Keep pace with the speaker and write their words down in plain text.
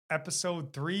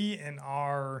episode 3 in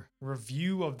our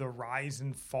review of the Rise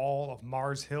and Fall of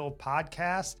Mars Hill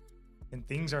podcast, and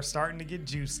things are starting to get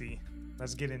juicy.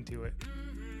 Let's get into it.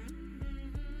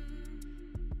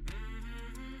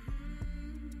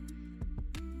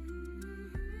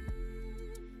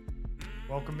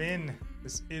 Welcome in.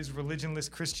 This is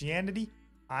Religionless Christianity.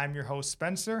 I'm your host,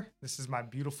 Spencer. This is my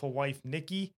beautiful wife,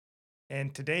 Nikki.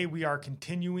 And today we are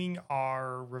continuing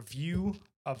our review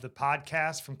of the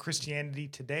podcast from Christianity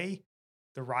Today,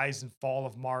 The Rise and Fall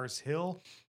of Mars Hill.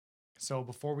 So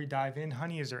before we dive in,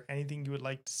 honey, is there anything you would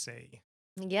like to say?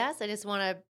 Yes, I just want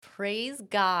to praise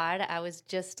God. I was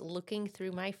just looking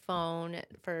through my phone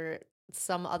for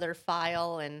some other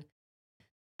file, and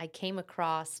I came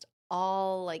across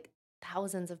all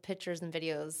thousands of pictures and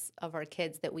videos of our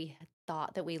kids that we had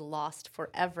thought that we lost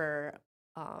forever.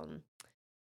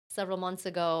 Several months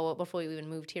ago, before we even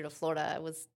moved here to Florida, I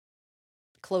was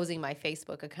closing my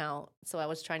Facebook account, so I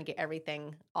was trying to get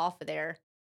everything off of there.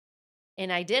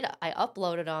 And I did. I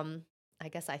uploaded them. I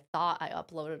guess I thought I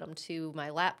uploaded them to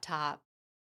my laptop,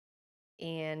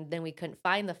 and then we couldn't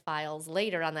find the files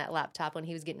later on that laptop when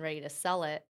he was getting ready to sell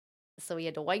it. So we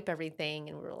had to wipe everything,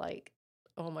 and we were like,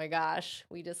 oh my gosh,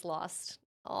 we just lost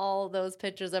all those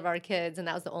pictures of our kids, and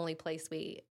that was the only place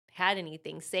we had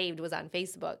anything saved was on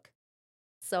Facebook.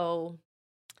 So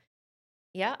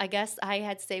yeah, I guess I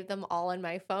had saved them all on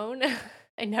my phone.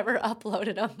 I never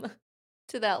uploaded them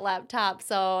to that laptop,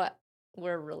 so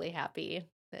we're really happy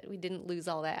that we didn't lose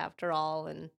all that after all,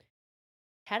 and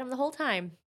had them the whole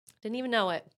time. Didn't even know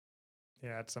it.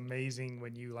 Yeah, it's amazing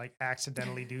when you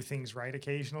accidentally do things right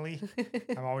occasionally.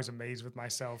 I'm always amazed with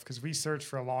myself because we searched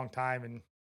for a long time and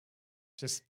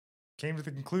just came to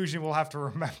the conclusion we'll have to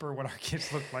remember what our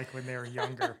kids looked like when they were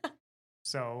younger.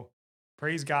 So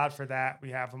praise God for that.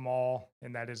 We have them all,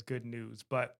 and that is good news.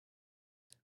 But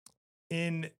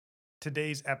in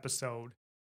today's episode,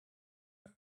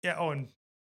 and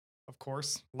of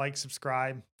course,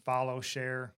 subscribe, follow,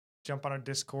 share, jump on our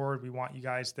Discord. We want you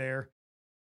guys there.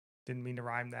 Didn't mean to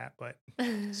rhyme that, but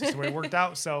it's just the way it worked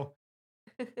out. So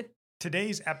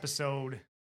today's episode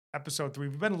 3,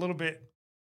 we've been a little bit,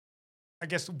 I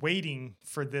guess, waiting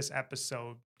for this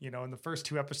episode. In the first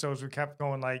 2 episodes, we kept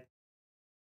going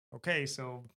okay,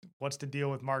 so what's the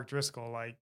deal with Mark Driscoll?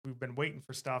 We've been waiting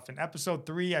for stuff. In episode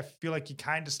 3, I feel like you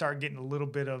kind of start getting a little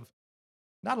bit of,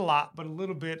 not a lot, but a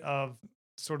little bit of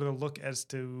sort of a look as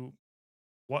to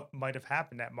what might have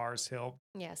happened at Mars Hill.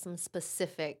 Yeah, some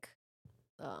specific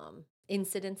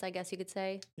incidents, I guess you could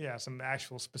say. Yeah, some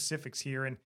actual specifics here.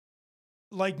 And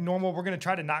like normal, we're going to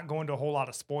try to not go into a whole lot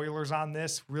of spoilers on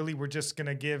this. Really, we're just going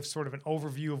to give sort of an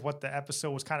overview of what the episode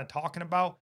was kind of talking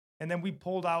about. And then we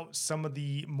pulled out some of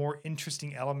the more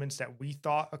interesting elements that we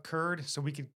thought occurred so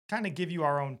we could kind of give you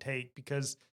our own take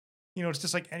because, it's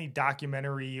just like any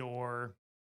documentary or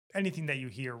anything that you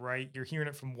hear, right? You're hearing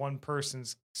it from one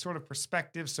person's sort of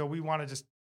perspective. So we want to just,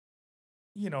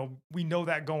 we know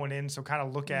that going in. So kind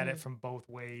of look at it from both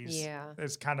ways. Yeah.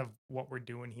 It's kind of what we're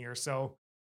doing here. So,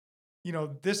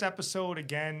 this episode,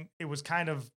 again, it was kind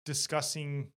of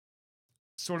discussing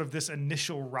sort of this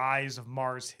initial rise of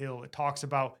Mars Hill. It talks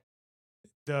about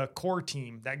the core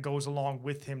team that goes along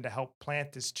with him to help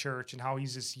plant this church and how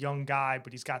he's this young guy,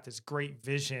 but he's got this great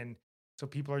vision. So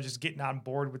people are just getting on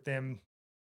board with him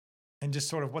and just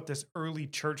sort of what this early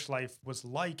church life was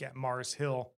like at Mars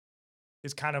Hill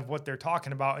is kind of what they're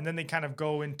talking about. And then they kind of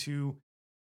go into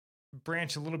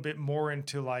branch a little bit more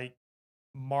into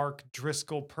Mark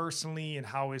Driscoll personally and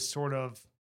how his sort of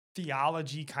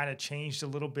theology kind of changed a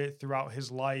little bit throughout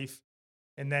his life.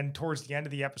 And then towards the end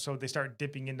of the episode, they start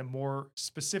dipping into more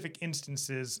specific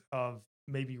instances of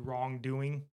maybe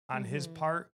wrongdoing on his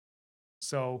part.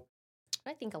 So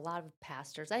I think a lot of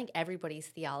pastors, I think everybody's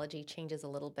theology changes a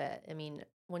little bit. I mean,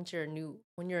 when you're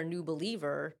a new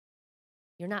believer,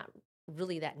 you're not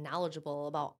really that knowledgeable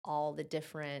about all the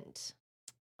different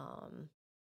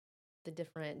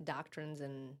doctrines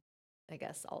and I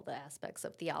guess all the aspects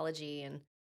of theology, and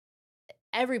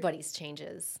everybody's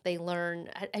changes. They learn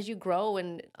as you grow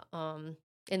and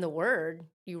in the Word,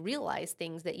 you realize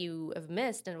things that you have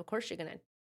missed, and of course you're going to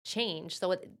change.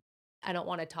 So I don't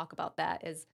want to talk about that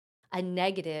as a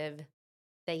negative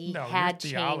that he had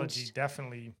your theology changed.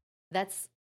 Definitely.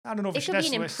 I don't know if it should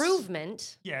be an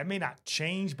improvement. Yeah, it may not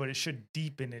change, but it should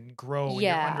deepen and grow. And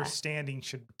your understanding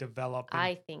should develop.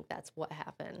 I think that's what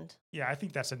happened. Yeah, I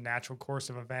think that's a natural course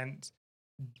of events.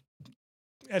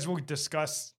 As we'll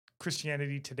discuss,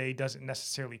 Christianity Today doesn't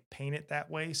necessarily paint it that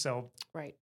way. So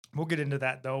right. We'll get into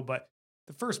that though. But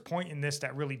the first point in this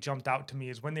that really jumped out to me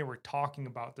is when they were talking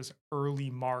about this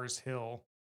early Mars Hill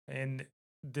and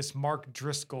this Mark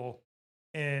Driscoll.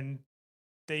 And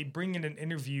they bring in an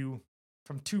interview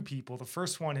from two people. The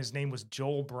first one, his name was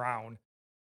Joel Brown,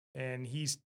 and he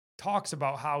talks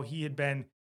about how he had been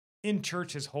in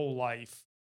church his whole life.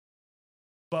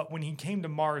 But when he came to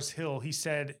Mars Hill, he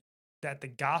said that the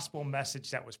gospel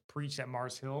message that was preached at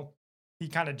Mars Hill, he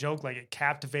kind of joked like it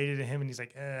captivated him. And he's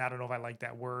like, I don't know if I like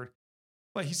that word.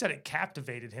 But he said it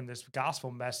captivated him, this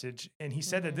gospel message. And he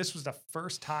said that this was the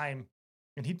first time,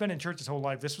 and he'd been in church his whole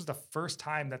life, this was the first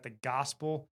time that the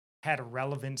gospel had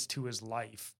relevance to his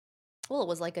life. Well, it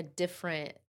was like a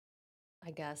different,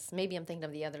 I guess, maybe I'm thinking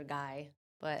of the other guy,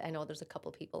 but I know there's a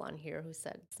couple people on here who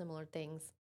said similar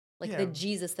things. Like the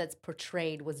Jesus that's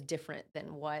portrayed was different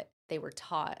than what they were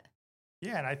taught.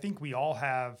 Yeah, and I think we all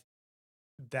have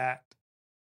that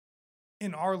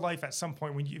in our life at some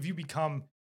point. If you become,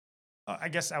 I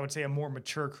guess I would say, a more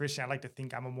mature Christian. I like to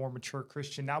think I'm a more mature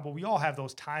Christian now, but we all have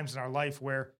those times in our life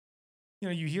where,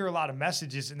 you hear a lot of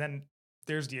messages, and then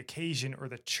there's the occasion or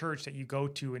the church that you go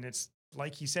to, and it's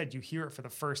like he said, you hear it for the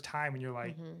first time, and you're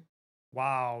like,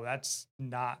 wow, that's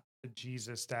not the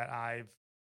Jesus that I've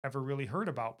ever really heard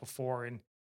about before. And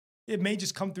it may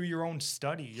just come through your own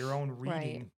study, your own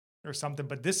reading or something,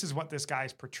 but this is what this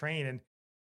guy's portraying. And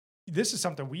this is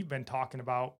something we've been talking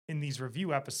about in these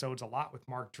review episodes a lot with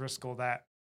Mark Driscoll, that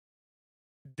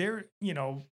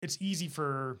it's easy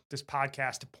for this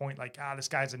podcast to point like, this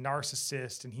guy's a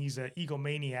narcissist and he's an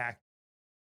egomaniac.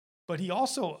 But he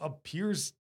also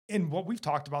appears in what we've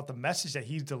talked about, the message that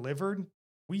he's delivered,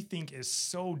 we think is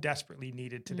so desperately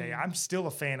needed today. I'm still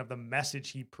a fan of the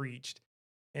message he preached.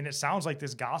 And it sounds like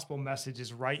this gospel message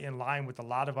is right in line with a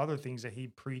lot of other things that he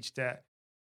preached,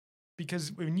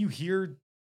 because when you hear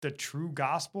the true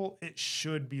gospel, it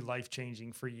should be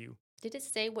life-changing for you. Did it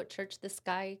say what church this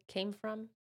guy came from?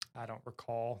 I don't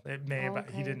recall. It may have,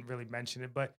 he didn't really mention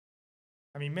it, but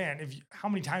I mean, man, how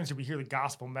many times did we hear the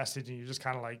gospel message and you're just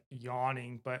kind of like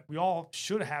yawning? But we all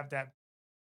should have that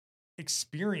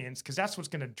experience, because that's what's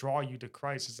going to draw you to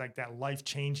Christ. It's like that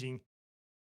life-changing.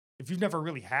 If you've never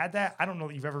really had that, I don't know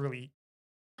that you've ever really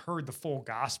heard the full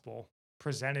gospel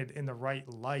presented in the right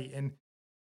light. And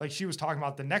like she was talking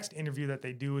about, the next interview that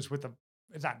they do is with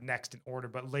it's not next in order,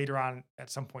 but later on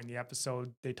at some point in the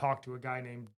episode, they talk to a guy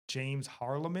named James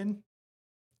Harleman.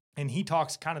 And he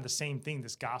talks kind of the same thing,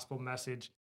 this gospel message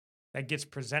that gets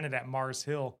presented at Mars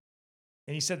Hill.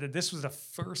 And he said that this was the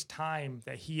first time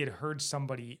that he had heard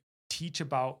somebody teach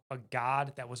about a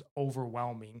God that was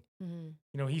overwhelming.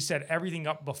 He said everything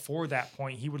up before that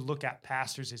point, he would look at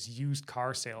pastors as used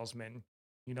car salesmen.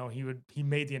 He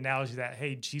made the analogy that,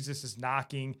 hey, Jesus is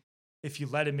knocking. If you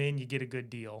let him in, you get a good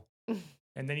deal.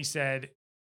 And then he said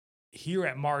here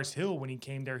at Mars Hill, when he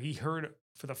came there, he heard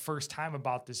for the first time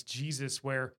about this Jesus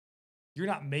where you're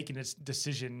not making a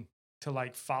decision to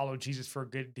like follow Jesus for a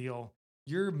good deal.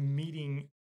 You're meeting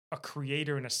a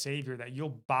creator and a savior that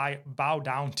you'll bow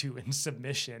down to in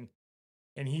submission.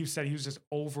 And he said he was just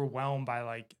overwhelmed by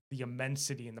like the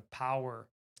immensity and the power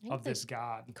of this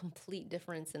God. Complete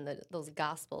difference in those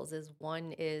gospels is,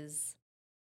 one is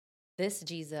this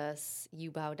Jesus,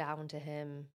 you bow down to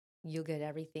him, you'll get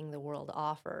everything the world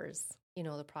offers.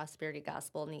 The prosperity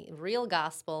gospel. And the real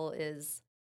gospel is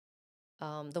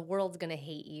the world's going to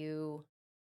hate you.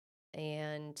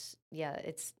 And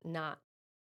it's not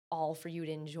all for you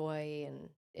to enjoy, and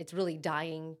it's really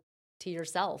dying to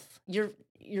yourself. You're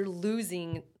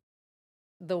losing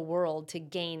the world to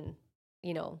gain,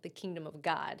 the kingdom of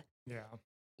God. Yeah.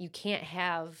 You can't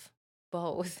have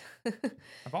both.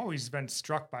 I've always been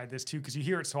struck by this too, because you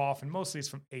hear it so often. Mostly it's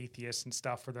from atheists and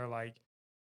stuff where they're like,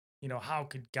 how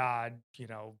could God,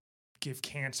 give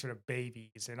cancer to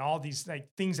babies and all these like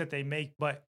things that they make.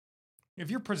 But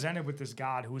if you're presented with this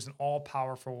God who is an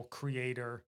all-powerful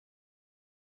creator,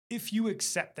 if you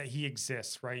accept that he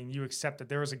exists, right, and you accept that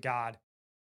there is a God,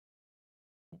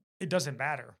 it doesn't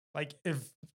matter. Like, if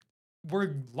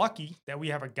we're lucky that we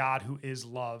have a God who is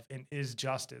love and is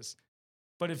justice,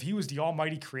 but if he was the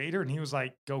almighty creator and he was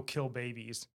like, go kill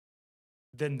babies,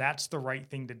 then that's the right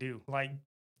thing to do. Like,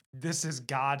 this is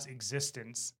God's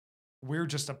existence. We're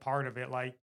just a part of it.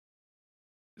 Like,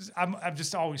 I'm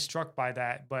just always struck by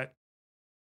that. But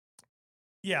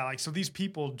yeah, like, so these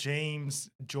people, James,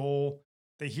 Joel,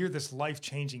 they hear this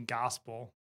life-changing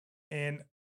gospel. And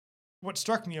what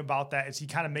struck me about that is he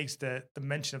kind of makes the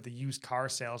mention of the used car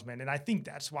salesman. And I think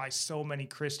that's why so many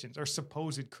Christians, or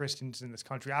supposed Christians in this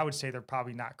country, I would say they're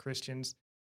probably not Christians,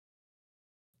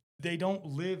 they don't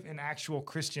live an actual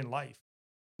Christian life,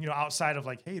 outside of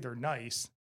like, hey, they're nice,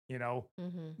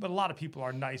 but a lot of people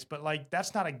are nice, but like,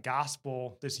 that's not a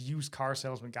gospel, this used car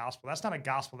salesman gospel. That's not a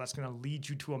gospel that's going to lead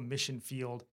you to a mission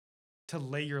field to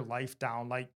lay your life down.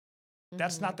 Like,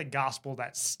 that's not the gospel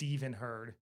that Stephen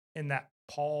heard. and that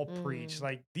Paul preached. Mm.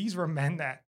 Like these were men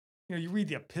that, you read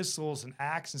the epistles and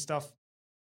Acts and stuff,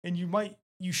 and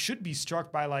you should be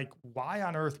struck by like, why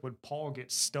on earth would Paul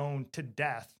get stoned to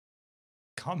death,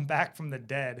 come back from the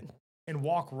dead, and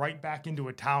walk right back into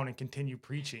a town and continue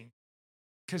preaching?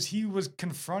 Because he was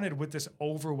confronted with this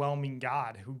overwhelming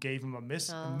God who gave him a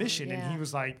Oh, mission, and he yeah.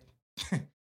 was like,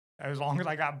 as long as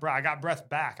I got breath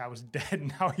back, I was dead,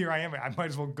 and now here I am. I might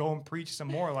as well go and preach some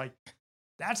more. Like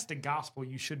that's the gospel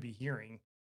you should be hearing.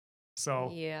 So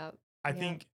Yeah. I Yeah.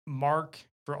 think Mark,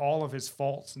 for all of his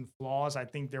faults and flaws, I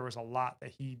think there was a lot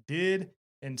that he did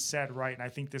and said right, and I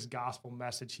think this gospel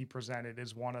message he presented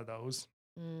is one of those.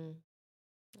 Mm,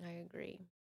 I agree.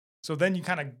 So then you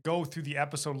kind of go through the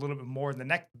episode a little bit more. And the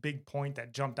next big point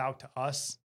that jumped out to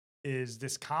us is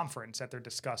this conference that they're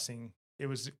discussing. It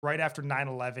was right after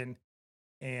 9/11,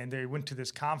 and they went to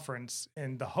this conference,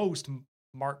 and the host,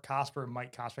 Mike Cosper, I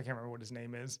can't remember what his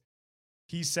name is.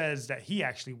 He says that he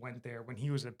actually went there when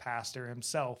he was a pastor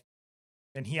himself,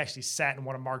 and he actually sat in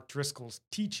one of Mark Driscoll's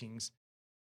teachings.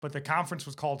 But the conference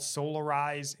was called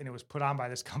Solarize, and it was put on by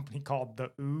this company called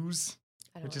The Ooze,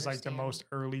 I don't which is like the understand. most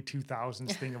early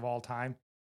 2000s thing of all time.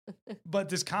 But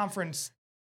this conference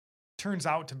turns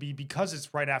out to be, because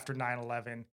it's right after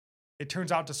 9/11, it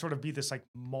turns out to sort of be this like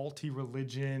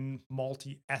multi-religion,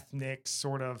 multi-ethnic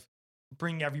sort of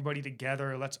bring everybody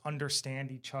together, let's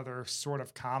understand each other sort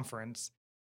of conference.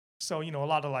 So, a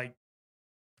lot of like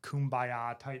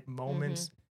kumbaya type Mm-hmm.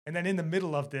 moments. And then in the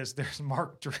middle of this, there's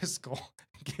Mark Driscoll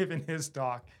giving his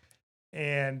talk.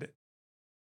 And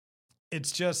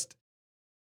it's just,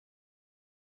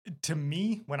 to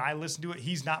me, when I listen to it,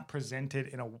 he's not presented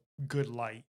in a good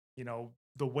light.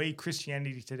 The way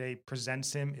Christianity today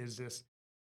presents him is this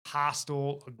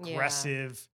hostile, Yeah.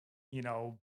 aggressive,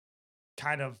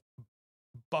 kind of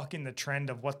bucking the trend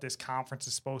of what this conference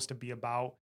is supposed to be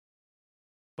about.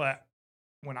 But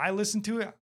when I listen to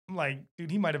it, I'm like,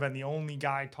 dude, he might have been the only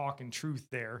guy talking truth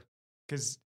there,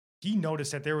 because he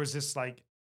noticed that there was this like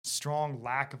strong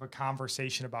lack of a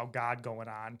conversation about God going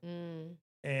on. Mm.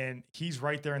 And he's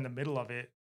right there in the middle of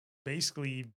it,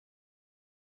 basically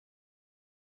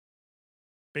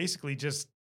just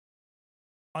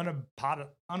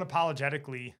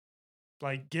unapologetically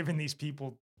like giving these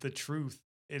people the truth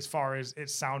as far as it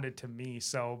sounded to me.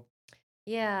 So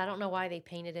Yeah, I don't know why they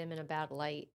painted him in a bad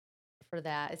light for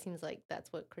that. It seems like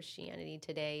that's what Christianity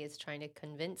today is trying to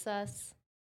convince us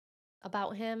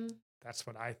about him. that's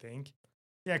what I think.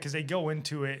 Yeah, because they go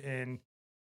into it, and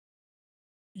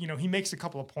he makes a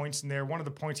couple of points in there. One of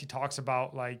the points he talks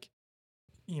about, like,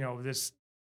 this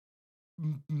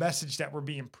message that we're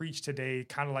being preached today,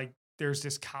 kind of like there's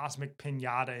this cosmic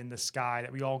pinata in the sky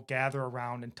that we all gather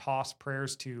around and toss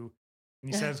prayers to.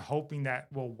 And he says, hoping that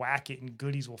we'll whack it and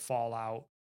goodies will fall out.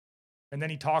 And then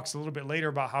he talks a little bit later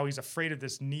about how he's afraid of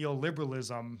this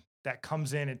neoliberalism that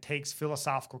comes in and takes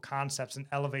philosophical concepts and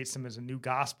elevates them as a new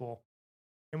gospel.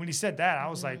 And when he said that, I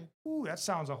was like, Mm-hmm. ooh, that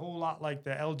sounds a whole lot like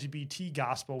the LGBT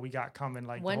gospel we got coming.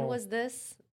 Like When was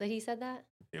this that he said that?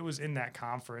 it was in that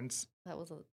conference. That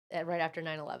was right after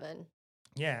 9/11.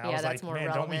 Yeah, I Yeah, was that's like, more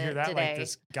man, don't we hear relevant that? Like today.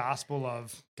 this gospel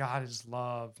of God is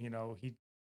love, he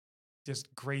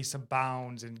just grace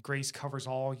abounds and grace covers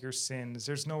all your sins.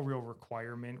 There's no real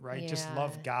requirement, right? Just Yeah.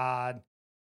 love God.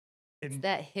 It's And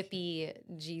that hippie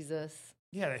Jesus.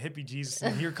 yeah, the hippie Jesus.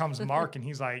 And here comes Mark, and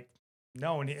he's like,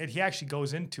 no. And he actually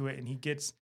goes into it, and he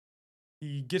gets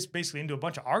basically into a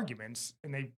bunch of arguments,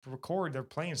 and they're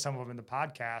playing some of them in the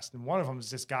podcast. And one of them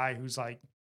is this guy who's like,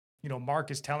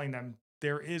 Mark is telling them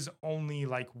there is only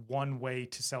like one way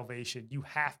to salvation. You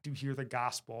have to hear the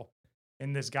gospel.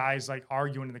 And this guy's like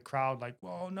arguing in the crowd, like,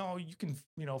 well, no, you can,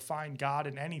 find God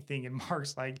in anything. And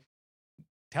Mark's like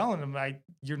telling him, like,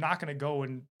 you're not going to go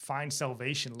and find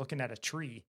salvation looking at a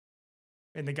tree.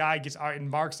 And the guy and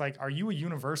Mark's like, are you a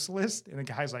universalist? And the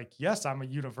guy's like, yes, I'm a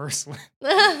universalist.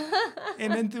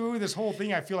 And then through this whole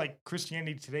thing, I feel like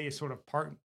Christianity today is sort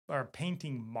of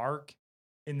painting Mark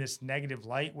in this negative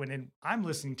light, when I'm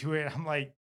listening to it, I'm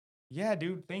like, yeah,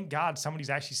 dude, thank God somebody's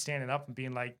actually standing up and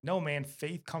being like, no, man,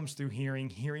 faith comes through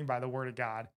hearing by the word of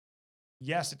God.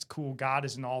 Yes, it's cool. God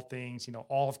is in all things.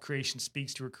 All of creation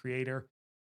speaks to a creator.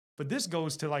 But this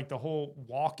goes to like the whole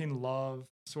walk in love,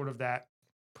 sort of that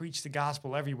preach the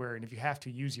gospel everywhere. And if you have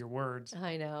to, use your words.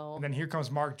 I know. And then here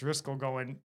comes Mark Driscoll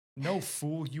going, no,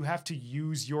 fool, you have to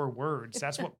use your words.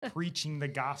 That's what preaching the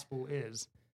gospel is.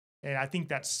 And I think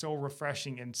that's so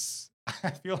refreshing. And I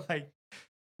feel like,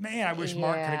 man, I wish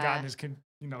Mark could have gotten his,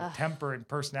 temper and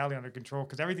personality under control.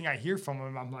 Because everything I hear from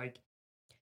him, I'm like,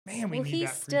 man, we need he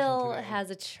that still preaching today.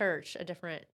 has a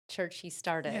different church he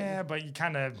started. Yeah, but you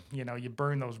kind of, you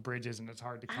burn those bridges and it's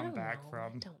hard to I come don't back know.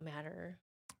 from. It don't matter.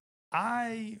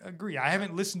 I agree. I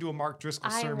haven't listened to a Mark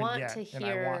Driscoll I sermon want yet, to and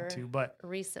I want to, hear but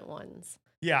recent ones.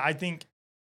 yeah, I think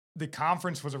the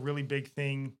conference was a really big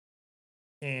thing.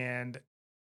 And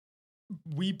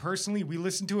we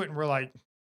listened to it and we're like,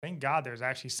 thank God there's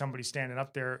actually somebody standing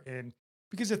up there. And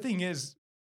because the thing is,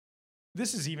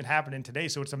 this is even happening today.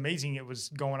 So it's amazing it was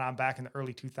going on back in the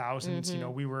early 2000s.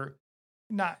 Mhm. We were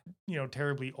not,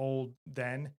 terribly old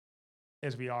then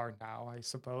as we are now, I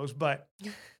suppose. But,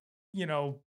 you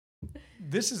know,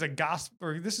 this is a gospel,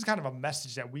 or this is kind of a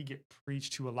message that we get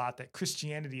preached to a lot, that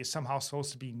Christianity is somehow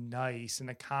supposed to be nice and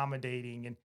accommodating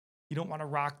and you don't want to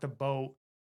rock the boat.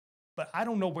 But I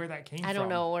don't know where that came I from. don't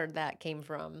know where that came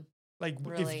from. Like,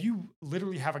 Really. if you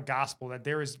literally have a gospel that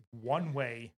there is one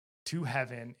way to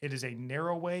heaven, it is a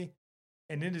narrow way,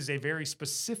 and it is a very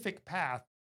specific path,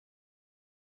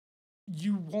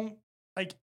 you won't,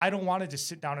 like, I don't want to just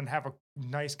sit down and have a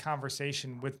nice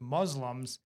conversation with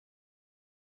Muslims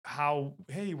how,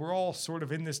 hey, we're all sort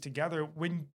of in this together,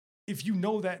 when if you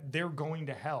know that they're going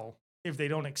to hell if they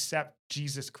don't accept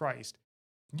Jesus Christ,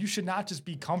 you should not just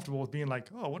be comfortable with being like,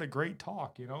 oh, what a great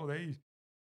talk.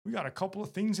 We got a couple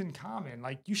of things in common.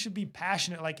 Like, you should be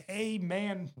passionate, like, hey,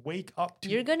 man, wake up to.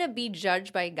 You're going to be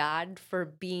judged by God for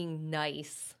being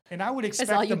nice. And I would all expect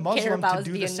the you care Muslim about to is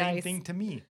do the being same nice. thing to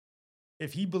me.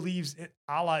 If he believes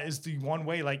Allah is the one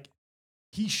way, like,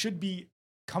 he should be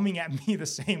coming at me the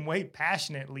same way,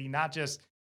 passionately, not just,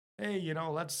 hey,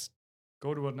 let's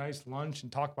go to a nice lunch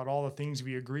and talk about all the things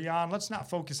we agree on. Let's not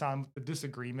focus on the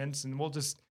disagreements and we'll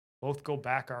just both go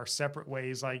back our separate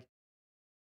ways. Like,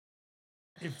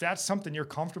 if that's something you're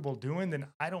comfortable doing, then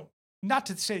not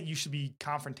to say you should be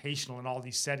confrontational in all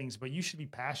these settings, but you should be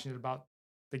passionate about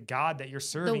the God that you're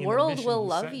serving. The and world mission will He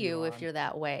love sent you if on. you're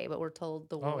that way, but we're told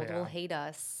the world will yeah. hate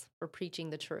us for preaching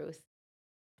the truth.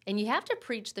 And you have to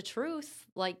preach the truth,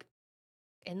 like,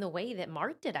 in the way that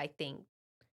Mark did, I think.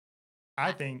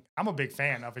 I think I'm a big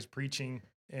fan of his preaching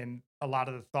and a lot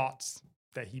of the thoughts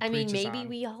that he I mean, preaches maybe on.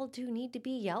 we all do need to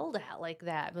be yelled at like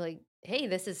that. Like, hey,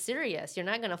 this is serious. You're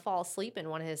not going to fall asleep in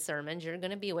one of his sermons. You're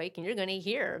going to be awake and you're going to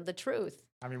hear the truth.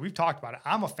 I mean, we've talked about it.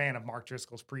 I'm a fan of Mark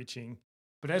Driscoll's preaching,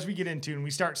 but as we get into and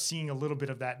we start seeing a little bit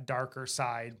of that darker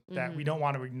side that we don't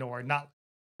want to ignore,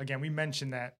 we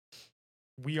mentioned that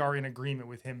we are in agreement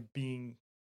with him being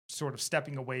sort of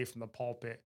stepping away from the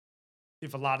pulpit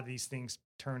if a lot of these things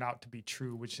turn out to be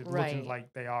true, which is looking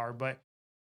like they are. But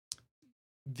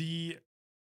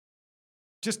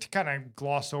just to kind of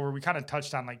gloss over, we kind of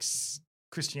touched on like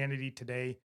Christianity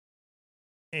today,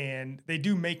 and they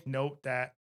do make note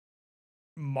that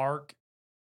Mark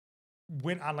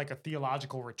went on like a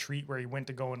theological retreat where he went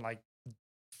to go and like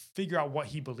figure out what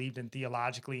he believed in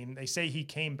theologically. And they say he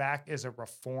came back as a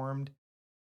reformed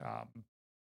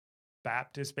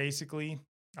Baptist, basically.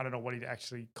 I don't know what he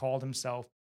actually called himself.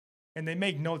 And they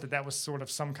make note that that was sort of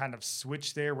some kind of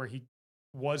switch there where he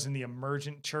was in the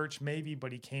emergent church maybe,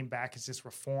 but he came back as this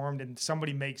reformed. And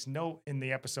somebody makes note in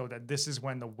the episode that this is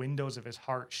when the windows of his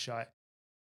heart shut.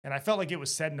 And I felt like it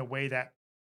was said in a way that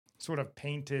sort of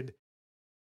painted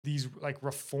these like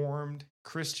reformed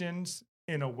Christians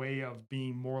in a way of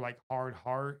being more like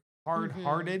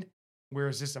hard-hearted,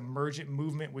 whereas this emergent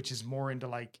movement, which is more into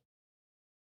like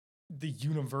the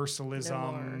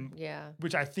universalism,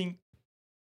 which I think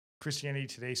Christianity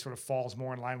today sort of falls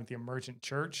more in line with the emergent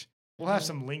church. We'll have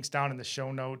some links down in the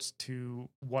show notes to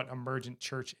what emergent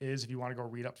church is if you want to go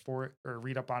read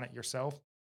up on it yourself.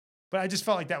 But I just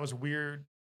felt like that was a weird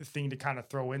thing to kind of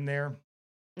throw in there.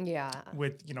 Yeah.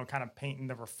 With, kind of painting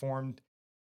the reformed,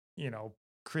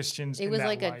 Christians. It was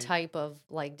like a type of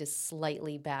like just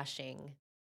slightly bashing.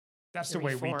 That's the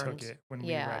way we took it when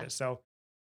we read it. So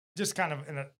just kind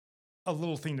of a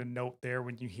little thing to note there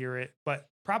when you hear it. But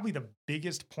probably the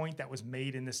biggest point that was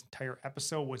made in this entire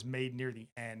episode was made near the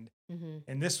end.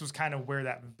 And this was kind of where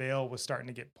that veil was starting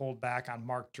to get pulled back on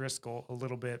Mark Driscoll a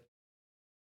little bit.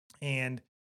 And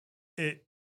it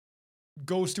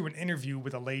goes to an interview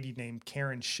with a lady named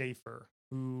Karen Schaefer,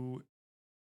 who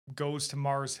goes to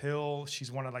Mars Hill.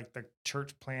 She's one of like the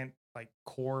church plant, like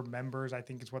core members, I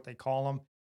think is what they call them.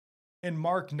 And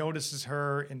Mark notices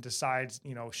her and decides,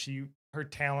 her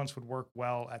talents would work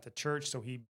well at the church. So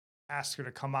he asks her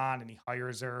to come on and he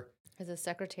hires her as a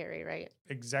secretary, right?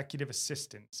 Executive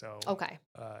assistant. So,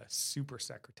 super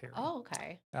secretary. Oh,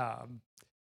 okay.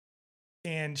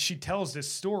 And she tells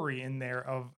this story in there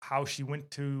of how she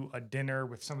went to a dinner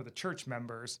with some of the church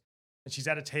members, and she's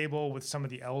at a table with some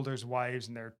of the elders' wives,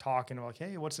 and they're talking like,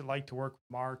 hey, what's it like to work with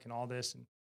Mark and all this? And,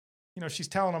 she's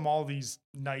telling them all these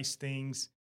nice things.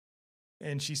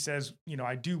 And she says,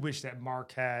 I do wish that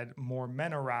Mark had more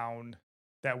men around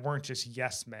that weren't just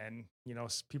yes men,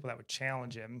 people that would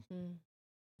challenge him. Mm.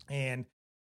 And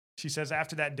she says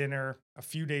after that dinner, a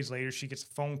few days later, she gets a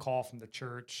phone call from the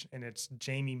church, and it's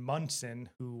Jamie Munson,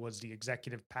 who was the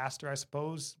executive pastor, I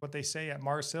suppose, what they say at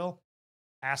Mars Hill,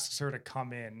 asks her to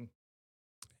come in.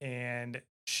 And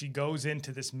she goes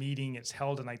into this meeting. It's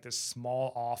held in like this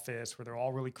small office where they're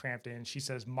all really cramped in. She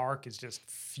says Mark is just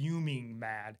fuming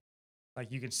mad.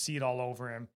 Like you can see it all over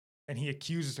him. And he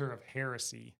accuses her of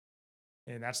heresy.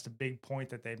 And that's the big point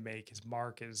that they make is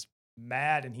Mark is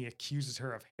mad and he accuses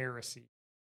her of heresy.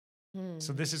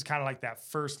 So this is kind of like that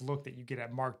first look that you get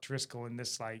at Mark Driscoll in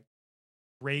this like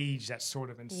rage that's sort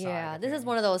of inside. Yeah, of this is him.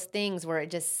 one of those things where it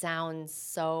just sounds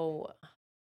so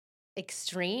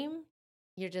extreme.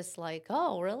 You're just like,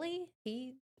 oh, really?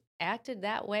 He acted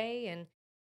that way,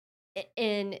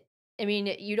 and I mean,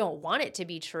 you don't want it to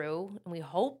be true, and we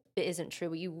hope it isn't true.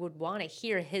 But you would want to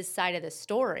hear his side of the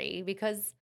story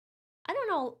because I don't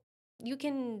know, you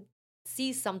can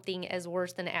see something as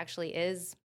worse than it actually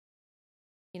is.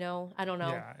 I don't know.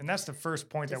 Yeah, and that's the first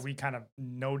point that we kind of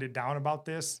noted down about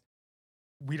this.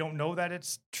 We don't know that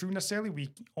it's true necessarily. We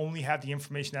only have the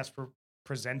information that's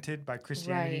presented by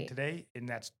Christianity Today, and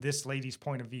that's this lady's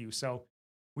point of view. So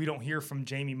we don't hear from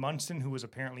Jamie Munson, who was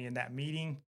apparently in that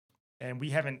meeting, and we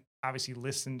haven't obviously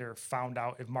listened or found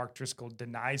out if Mark Driscoll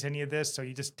denies any of this. So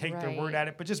you just take their word at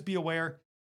it, but just be aware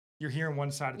you're hearing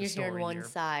one side of the story. You're hearing one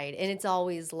side, and it's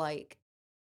always like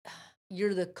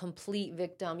you're the complete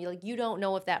victim. You don't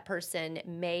know if that person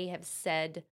may have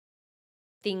said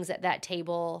things at that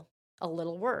table a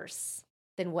little worse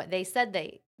than what they said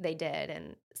they did.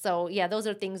 And so, yeah, those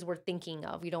are things we're thinking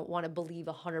of. You don't want to believe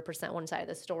 100% one side of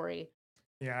the story.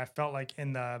 Yeah, I felt like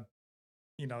in the,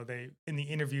 in the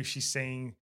interview, she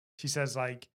says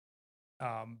like,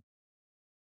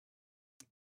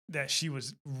 that she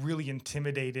was really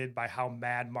intimidated by how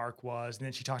mad Mark was. And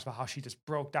then she talks about how she just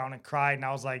broke down and cried. And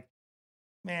I was like,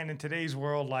 man, in today's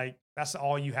world, like that's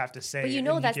all you have to say.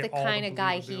 But that's the kind of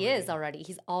guy he is already.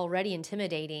 He's already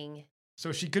intimidating.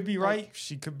 So she could be right.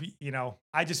 She could be,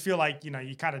 I just feel like,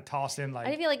 you kind of toss in like.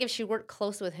 I feel like if she worked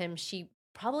close with him, she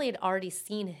probably had already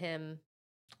seen him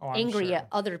angry at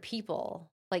other people.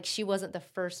 Like she wasn't the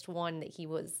first one that he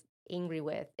was angry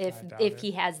with. If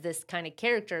he has this kind of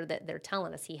character that they're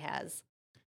telling us he has.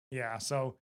 Yeah.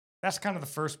 So that's kind of the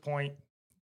first point.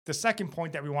 The second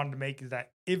point that we wanted to make is that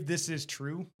if this is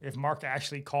true, if Mark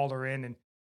actually called her in and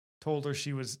told her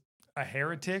she was a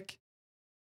heretic,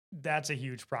 that's a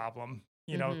huge problem,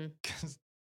 because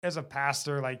as a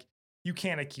pastor, like you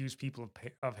can't accuse people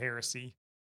of heresy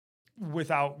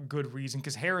without good reason,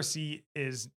 because heresy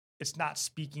it's not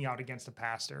speaking out against a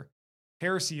pastor.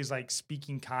 Heresy is like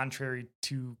speaking contrary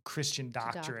to Christian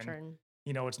doctrine.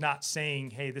 It's not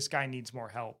saying, hey, this guy needs more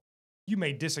help. You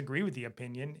may disagree with the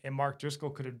opinion, and Mark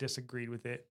Driscoll could have disagreed with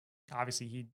it.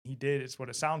 Obviously, he did. It's what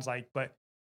it sounds like. But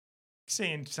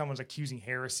saying someone's accusing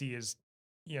heresy is,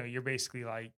 you're basically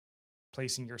like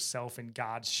placing yourself in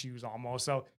God's shoes almost.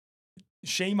 So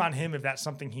shame on him if that's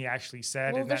something he actually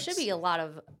said. Well, there should be a lot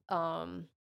of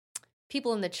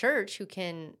people in the church who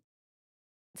can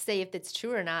say if it's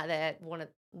true or not. That one of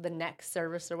the next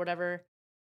service or whatever,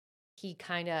 he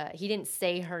didn't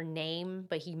say her name,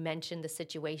 but he mentioned the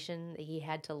situation that he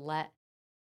had to let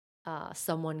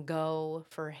someone go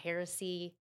for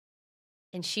heresy,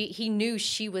 and he knew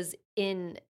she was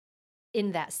in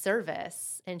that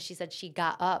service, and she said she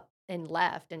got up and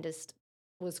left and just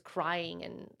was crying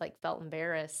and like felt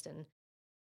embarrassed and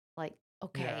like,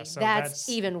 okay, Yeah, so that's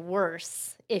even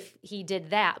worse if he did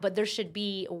that. But there should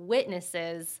be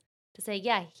witnesses to say,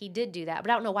 yeah, he did do that.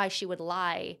 But I don't know why she would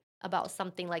lie about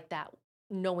something like that,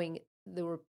 knowing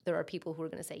there are people who are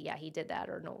going to say, yeah, he did that,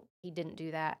 or no, he didn't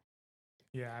do that.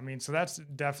 Yeah, I mean, so that's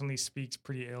definitely speaks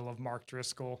pretty ill of Mark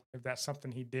Driscoll if that's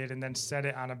something he did and then said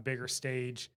it on a bigger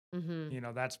stage.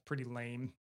 That's pretty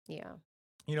lame. Yeah.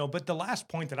 But the last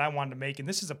point that I wanted to make, and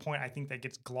this is a point I think that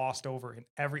gets glossed over in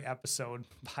every episode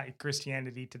by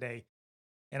Christianity Today,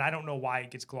 and I don't know why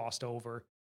it gets glossed over,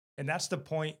 and that's the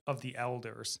point of the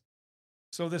elders.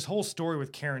 So this whole story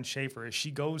with Karen Schaefer is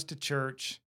she goes to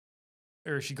church,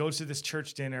 or she goes to this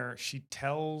church dinner, she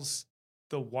tells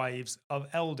the wives of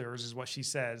elders is what she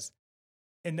says.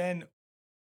 And then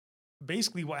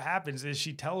basically what happens is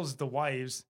she tells the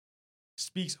wives,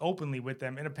 speaks openly with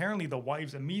them. And apparently the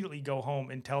wives immediately go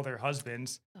home and tell their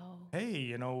husbands,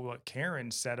 hey, what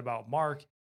Karen said about Mark.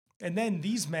 And then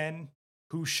these men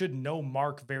who should know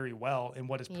Mark very well and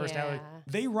what his personality,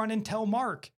 they run and tell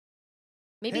Mark.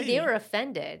 Maybe they were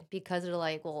offended because they're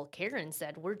like, well, Karen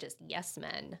said we're just yes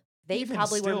men. they even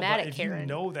probably were still, mad but at if you Karen.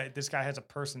 know that this guy has a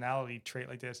personality trait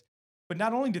like this, but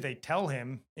not only do they tell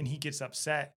him and he gets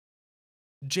upset,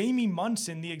 Jamie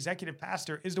Munson, the executive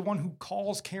pastor, is the one who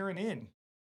calls Karen in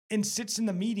and sits in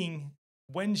the meeting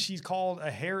when she's called a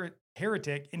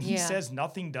heretic, and he Yeah. says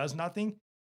nothing, does nothing.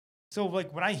 So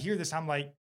like when I hear this, I'm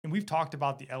like, and we've talked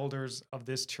about the elders of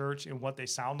this church and what they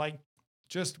sound like,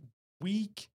 just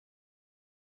weak,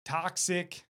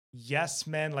 toxic, yes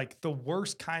men, like the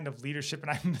worst kind of leadership.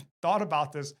 And I thought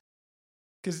about this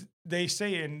because they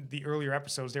say in the earlier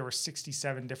episodes there were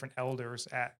 67 different elders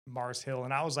at Mars Hill,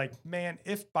 and I was like, man,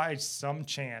 if by some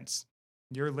chance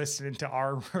you're listening to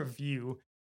our review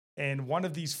and one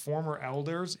of these former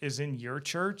elders is in your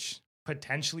church,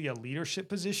 potentially a leadership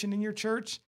position in your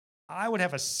church, I would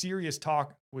have a serious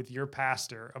talk with your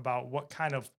pastor about what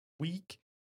kind of weak,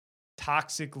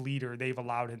 toxic leader they've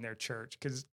allowed in their church.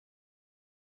 Because,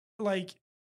 like,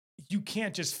 you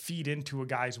can't just feed into a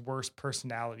guy's worst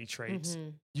personality traits.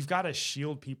 Mhm. You've got to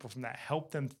shield people from that,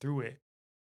 help them through it.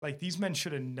 Like, these men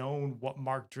should have known what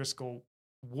Mark Driscoll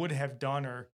would have done,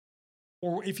 or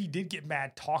if he did get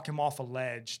mad, talk him off a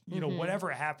ledge, Mhm.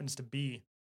 whatever it happens to be.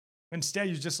 Instead,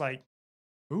 you're just like,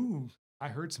 ooh, I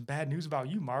heard some bad news about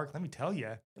you, Mark. Let me tell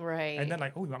you. Right. And then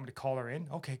like, oh, you want me to call her in?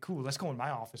 Okay, cool. Let's go in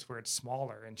my office where it's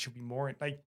smaller and she'll be more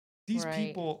like these Right.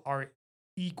 people are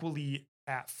equally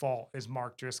at fault as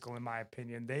Mark Driscoll, in my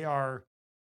opinion. They are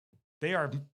they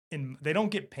don't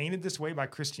get painted this way by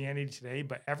Christianity Today,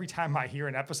 but every time I hear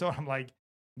an episode, I'm like,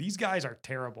 these guys are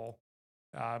terrible.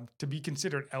 To be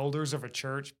considered elders of a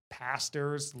church,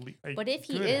 pastors, like, But if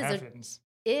he good is heavens.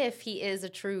 if he is a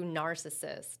true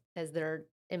narcissist, as they're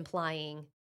implying,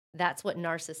 that's what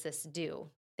narcissists do.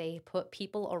 They put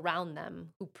people around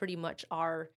them who pretty much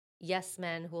are yes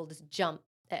men who will just jump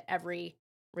at every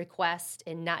request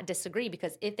and not disagree,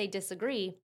 because if they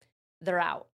disagree, they're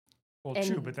out. Well, And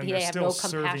true, but then they they're have still no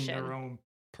serving compassion. their own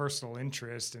personal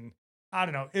interest. And I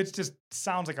don't know. It just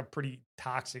sounds like a pretty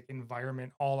toxic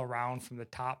environment all around from the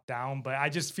top down. But I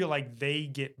just feel like they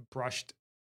get brushed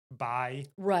by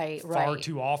Right, far right.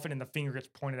 too often. And the finger gets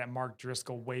pointed at Mark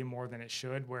Driscoll way more than it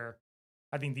should, where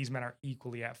I think these men are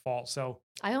equally at fault. So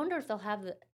I wonder if they'll have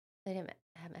they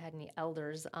haven't had any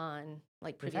elders on,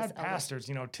 like they've previous had elders. pastors,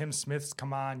 Tim Smith's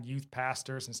come on, youth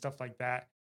pastors and stuff like that.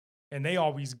 And they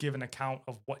always give an account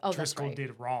of what Oh, that's Driscoll right.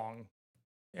 did wrong.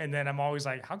 And then I'm always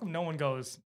like, how come no one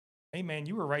goes, hey, man,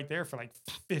 you were right there for like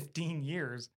 15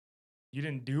 years. You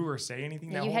didn't do or say anything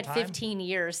that You whole had time. 15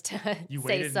 years to You say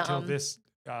waited until something. this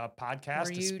podcast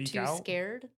Were to you speak too out.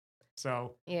 scared?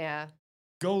 So Yeah.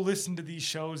 go listen to these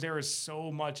shows. There is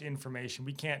so much information.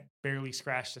 We can't barely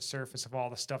scratch the surface of all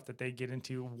the stuff that they get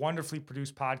into. Wonderfully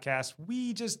produced podcasts.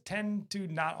 We just tend to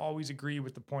not always agree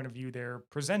with the point of view they're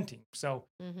presenting. So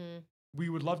we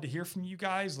would love to hear from you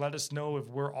guys. Let us know if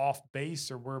we're off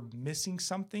base or we're missing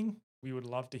something. We would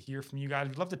love to hear from you guys.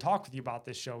 We'd love to talk with you about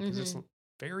this show because it's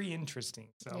very interesting.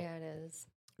 So Yeah, it is.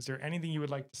 Is there anything you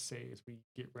would like to say as we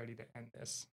get ready to end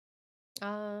this?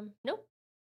 Nope.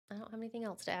 I don't have anything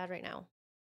else to add right now.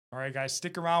 All right, guys,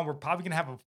 stick around. We're probably going to have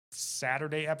a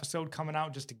Saturday episode coming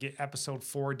out just to get episode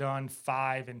 4 done.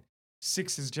 5 and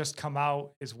 6 has just come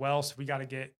out as well. So we got to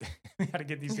get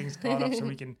these things caught up so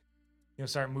we can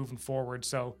start moving forward.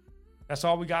 So that's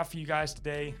all we got for you guys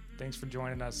today. Thanks for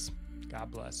joining us. God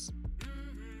bless.